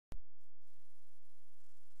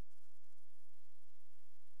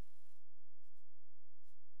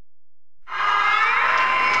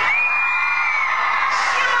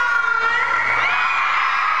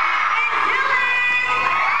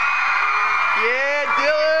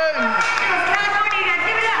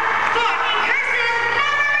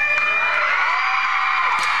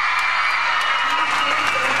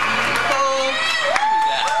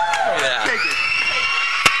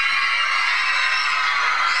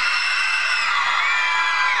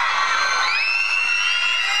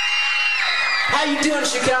How you doing,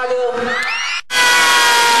 Chicago?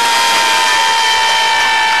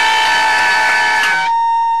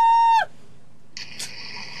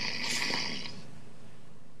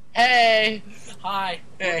 Hey! Hi.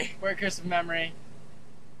 Hey. We're Cursive Memory.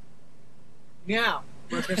 Meow.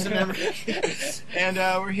 We're Cursive Memory. And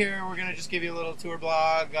we're here. We're going to just give you a little tour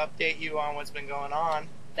blog, update you on what's been going on.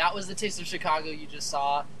 That was the Taste of Chicago you just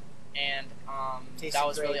saw, and that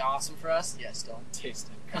was really awesome for us. Yeah, still.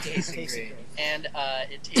 Tasting. Tasting great. And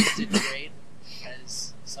it tasted great,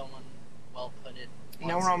 as someone well put it.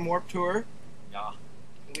 Now we're on Warped Tour. Yeah.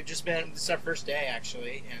 We've just been, this is our first day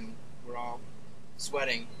actually, and we're all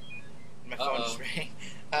sweating. My phone just rang.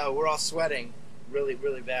 We're all sweating really,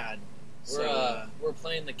 really bad. We're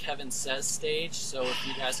playing the Kevin Says stage, so if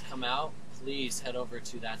you guys come out, please head over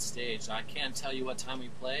to that stage. I can't tell you what time we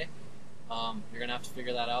play. You're going to have to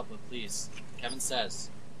figure that out, but please, Kevin Says.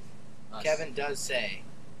 Us. Kevin does say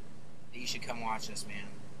that you should come watch us, man.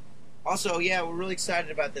 Also, yeah, we're really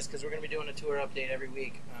excited about this because we're going to be doing a tour update every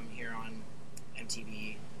week here on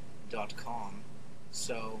MTV.com.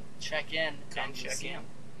 So check in. Come check in.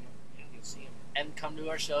 Yeah, you'll see him. And come to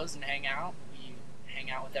our shows and hang out. We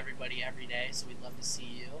hang out with everybody every day, so we'd love to see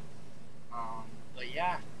you. But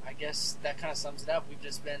yeah, I guess that kind of sums it up. We've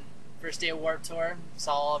just been first day of Warped Tour,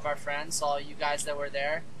 saw all of our friends, saw you guys that were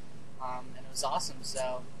there, and it was awesome.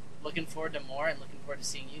 So looking forward to more and looking forward to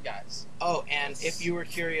seeing you guys. Oh, and if you were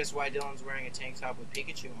curious why Dylan's wearing a tank top with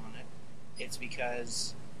Pikachu on it, it's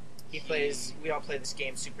because we all play this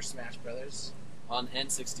game, Super Smash Brothers. On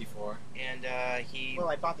N64. And Well,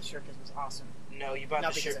 I bought the shirt because it was awesome. No, you bought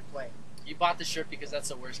Not the because shirt. I play. You bought the shirt because that's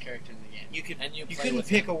the worst character in the game. You play couldn't with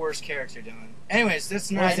pick him. a worse character, Dylan. Anyways,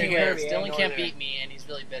 that's Well, not anyways, Dylan can't beat me, and he's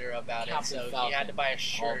really bitter about it, Captain so he Falcon, had to buy a all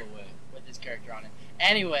shirt the way. with his character on it.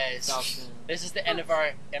 Anyways, Falcon. this is the end of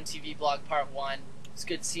our MTV Blog Part 1. It's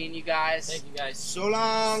good seeing you guys. Thank you guys. So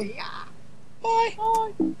long. See ya.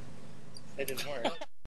 Bye. It didn't work.